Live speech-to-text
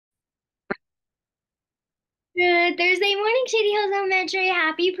Good Thursday morning, Shady Hills Elementary.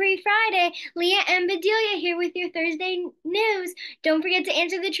 Happy pre-Friday. Leah and Bedelia here with your Thursday news. Don't forget to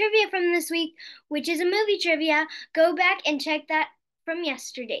answer the trivia from this week, which is a movie trivia. Go back and check that from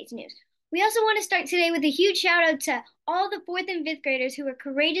yesterday's news. We also want to start today with a huge shout out to all the fourth and fifth graders who were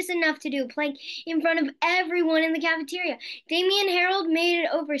courageous enough to do a plank in front of everyone in the cafeteria. Damian Harold made it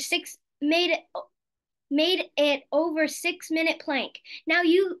over 6 minute plank. Now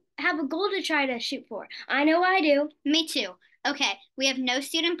you have a goal to try to shoot for. I know I do. Me too. Okay, we have no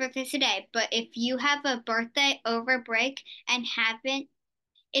student birthdays today, but if you have a birthday over break and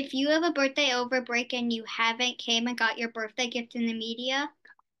you haven't came and got your birthday gift in the media,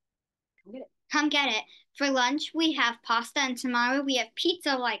 come get it. For lunch, we have pasta and tomorrow we have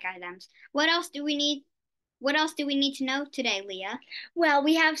pizza-like items. What else do we need to know today, Leah? Well,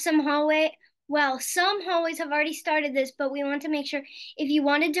 we have some hallways have already started this, but we want to make sure if you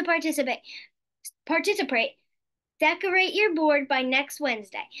wanted to participate, decorate your board by next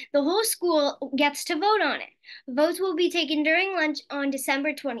Wednesday. The whole school gets to vote on it. Votes will be taken during lunch on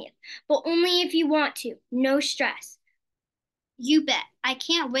December 20th, but only if you want to. No stress. You bet. I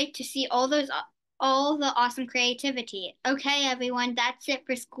can't wait to see all the awesome creativity. Okay, everyone, that's it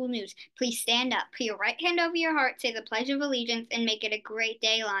for school news. Please stand up, put your right hand over your heart, say the Pledge of Allegiance, and make it a great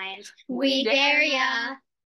day, Lions. We dare ya.